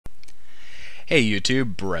Hey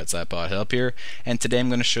YouTube, Brett's iPod Help here, and today I'm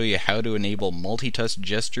going to show you how to enable multi-touch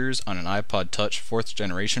gestures on an iPod Touch 4th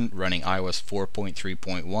generation running iOS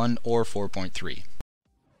 4.3.1 or 4.3.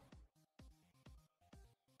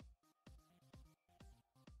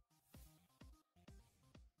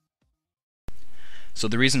 So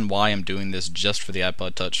the reason why I'm doing this just for the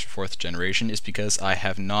iPod Touch 4th generation is because I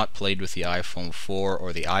have not played with the iPhone 4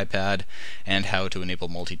 or the iPad and how to enable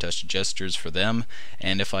multi-touch gestures for them,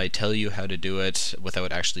 and if I tell you how to do it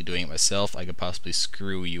without actually doing it myself, I could possibly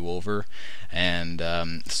screw you over. And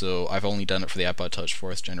so I've only done it for the iPod Touch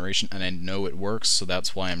 4th generation, and I know it works, so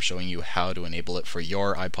that's why I'm showing you how to enable it for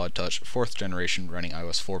your iPod Touch 4th generation running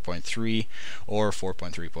iOS 4.3 or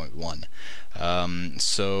 4.3.1.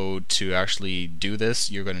 So to actually do this,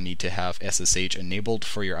 you're going to need to have SSH enabled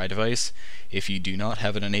for your iDevice. If you do not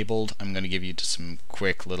have it enabled, I'm going to give you just some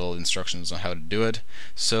quick little instructions on how to do it.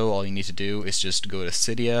 So all you need to do is just go to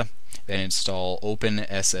Cydia, then install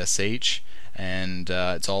OpenSSH, and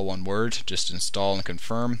it's all one word. Just install and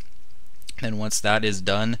confirm. Then once that is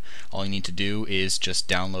done, all you need to do is just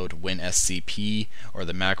download WinSCP or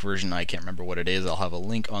the Mac version. I can't remember what it is. I'll have a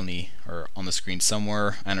link on the screen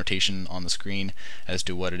somewhere, annotation on the screen as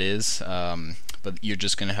to what it is. But you're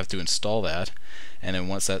just going to have to install that. And then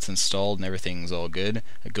once that's installed and everything's all good,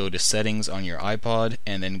 go to settings on your iPod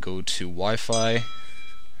and then go to Wi-Fi.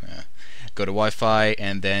 Go to Wi-Fi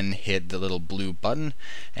and then hit the little blue button,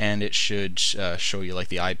 and it should show you like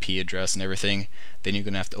the IP address and everything. Then you're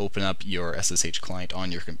going to have to open up your SSH client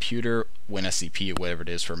on your computer, WinSCP or whatever it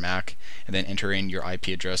is for Mac, and then enter in your IP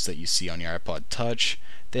address that you see on your iPod Touch.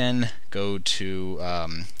 Then go to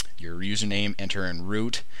your username, enter in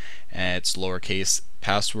root, and it's lowercase,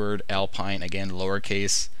 password Alpine, again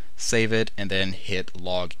lowercase, save it, and then hit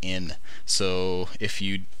log in. So if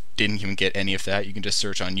you didn't even get any of that, you can just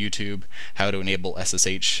search on YouTube how to enable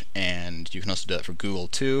SSH, and you can also do that for Google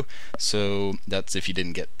too. So that's if you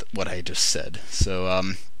didn't get what I just said.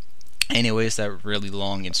 So anyways, that really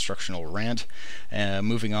long instructional rant.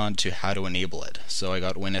 Moving on to how to enable it. So I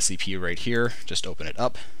got WinSCP right here. Just open it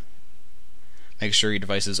up. Make sure your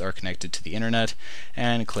devices are connected to the internet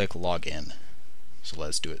and click login. So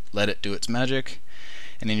let's do it. Let it do its magic,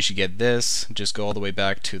 and then you should get this. Just go all the way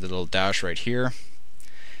back to the little dash right here.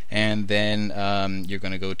 And then you're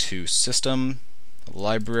going to go to System,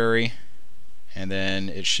 Library, and then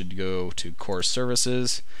it should go to Core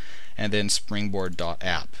Services, and then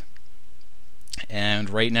Springboard.app. And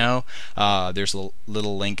right now, there's a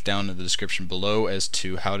little link down in the description below as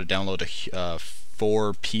to how to download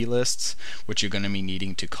 4 plists, which you're going to be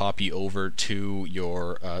needing to copy over to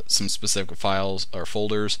your some specific files or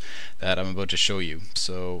folders that I'm about to show you.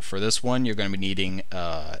 So for this one, you're going to be needing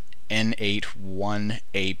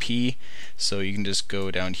N81AP, so you can just go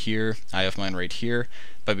down here. I have mine right here,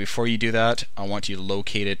 but before you do that, I want you to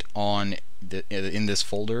locate it on in this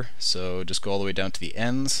folder. So just go all the way down to the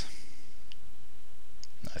ends.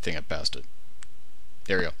 I think I passed it.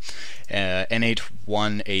 There we go.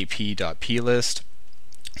 N81AP.plist.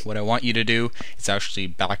 What I want you to do is actually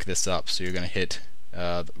back this up. So you're going to hit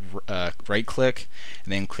right click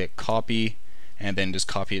and then click copy, and then just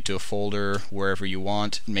copy it to a folder wherever you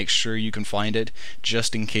want. Make sure you can find it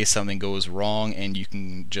just in case something goes wrong, and you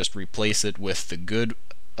can just replace it with the good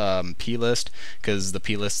plist, because the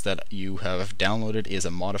plist that you have downloaded is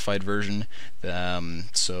a modified version.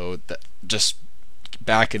 So just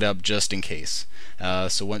back it up just in case.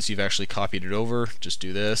 So once you've actually copied it over, just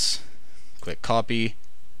do this, click copy,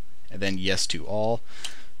 and then yes to all.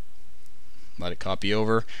 Let it copy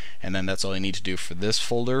over, and then that's all you need to do for this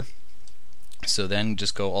folder. So then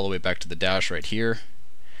just go all the way back to the dash right here,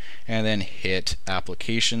 and then hit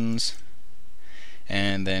applications,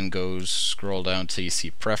 and then go scroll down till you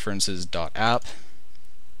see preferences.app.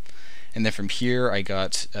 And then from here I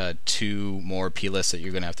got 2 more plists that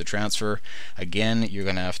you're going to have to transfer. Again, you're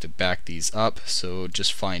going to have to back these up, so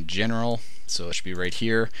just find general, so it should be right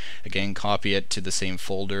here. Again, copy it to the same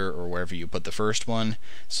folder or wherever you put the first one.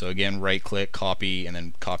 So again, right click, copy, and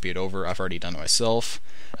then copy it over. I've already done it myself.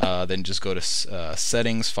 Then just go to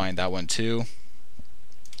settings, find that one too.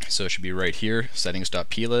 So it should be right here,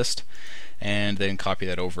 settings.plist, and then copy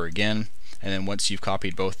that over again. And then once you've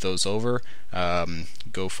copied both those over,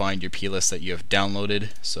 go find your plist that you have downloaded.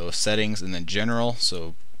 So settings and then general.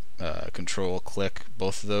 So control click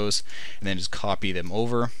both of those, and then just copy them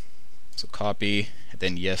over. So copy, and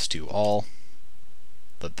then yes to all.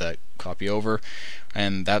 Let that copy over,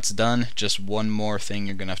 and that's done. Just one more thing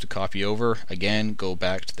you're going to have to copy over. Again, go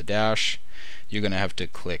back to the dash. You're going to have to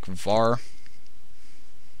click var,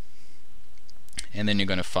 and then you're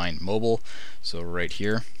going to find mobile. So right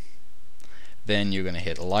here. Then you're going to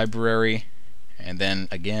hit library, and then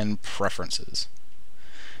again preferences.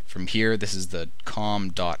 From here, this is the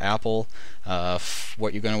com.apple.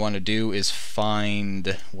 What you're going to want to do is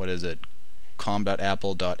find, what is it,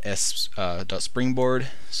 com.apple.springboard.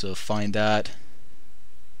 So find that.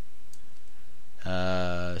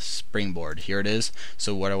 Springboard, here it is.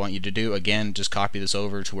 So what I want you to do, again, just copy this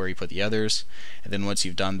over to where you put the others, and then once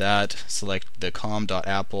you've done that, select the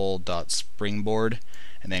com.apple.springboard,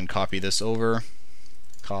 and then copy this over,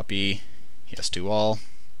 copy, yes to all.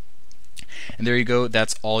 And there you go,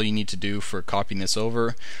 that's all you need to do for copying this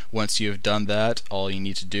over. Once you have done that, all you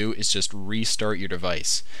need to do is just restart your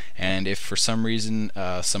device. And if for some reason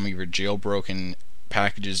some of your jailbroken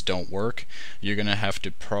packages don't work, you're going to have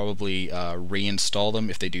to probably reinstall them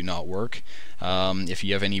if they do not work. If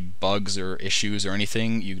you have any bugs or issues or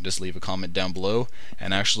anything, you can just leave a comment down below.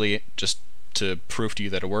 And actually, just to prove to you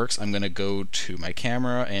that it works, I'm going to go to my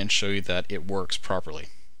camera and show you that it works properly.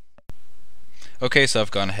 Okay, so I've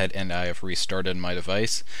gone ahead and I have restarted my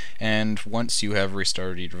device, and once you have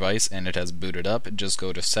restarted your device and it has booted up, just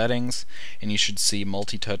go to settings and you should see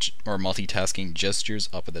multi-touch or multitasking gestures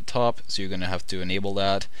up at the top, so you're going to have to enable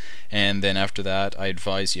that, and then after that I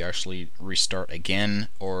advise you actually restart again,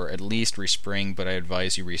 or at least respring, but I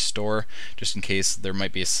advise you restore just in case there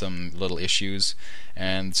might be some little issues.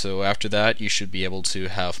 And so after that you should be able to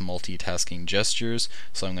have multitasking gestures.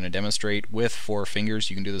 So I'm going to demonstrate with 4 fingers.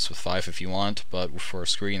 You can do this with 5 if you want, but for a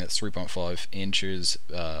screen that's 3.5 inches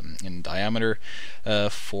in diameter,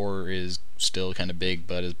 4 is still kind of big,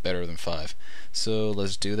 but is better than 5. So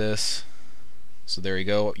let's do this. So there you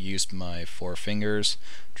go, used my 4 fingers.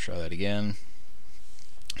 Try that again.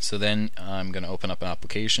 So then I'm going to open up an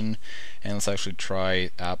application, and let's actually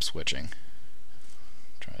try app switching.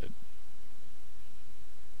 Try to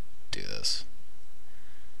do this.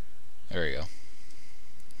 There you go.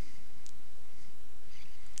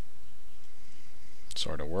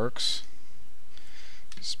 Sort of works.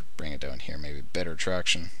 Just bring it down here, maybe better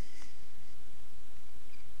traction.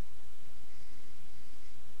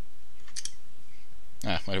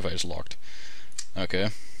 My device is locked. Okay.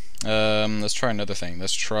 Let's try another thing.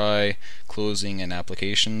 Let's try closing an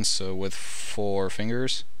application. So with 4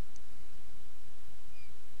 fingers.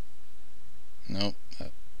 Nope.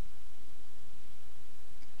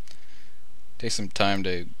 Take some time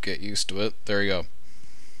to get used to it. There you go.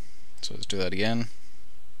 So let's do that again.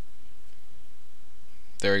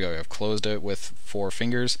 There you go, I've closed it with 4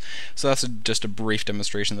 fingers. So that's just a brief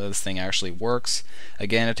demonstration that this thing actually works.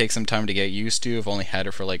 Again, it takes some time to get used to. I've only had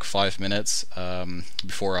it for like 5 minutes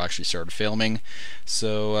before I actually started filming.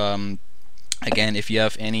 So again, if you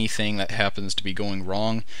have anything that happens to be going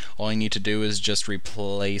wrong, all you need to do is just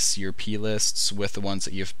replace your plists with the ones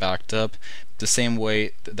that you've backed up, the same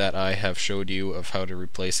way that I have showed you of how to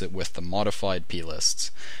replace it with the modified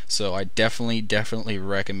plists. So I definitely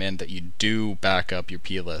recommend that you do back up your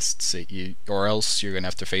plists, or else you're going to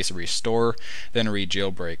have to face a restore, then a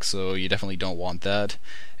re-jailbreak, so you definitely don't want that.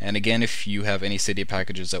 And again, if you have any CD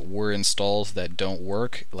packages that were installed that don't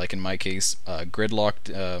work, like in my case,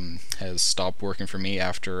 Gridlock has stopped working for me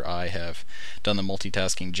after I have done the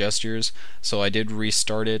multitasking gestures. So I did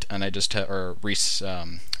restart it, and I just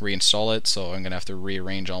reinstall it. So I'm gonna have to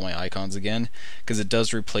rearrange all my icons again, because it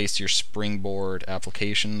does replace your Springboard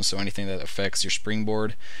application. So anything that affects your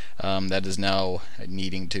Springboard, that is now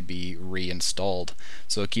needing to be reinstalled.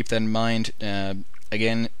 So keep that in mind.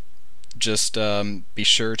 Again, just be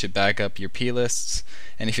sure to back up your playlists,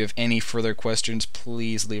 and if you have any further questions,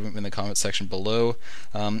 please leave them in the comment section below.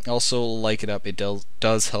 Also, like it up, it does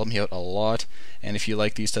help me out a lot. And if you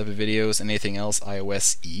like these type of videos and anything else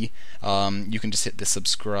iOS-y, you can just hit the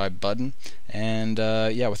subscribe button. And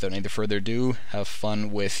yeah, without any further ado, have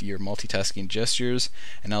fun with your multitasking gestures,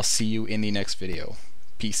 and I'll see you in the next video.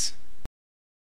 Peace.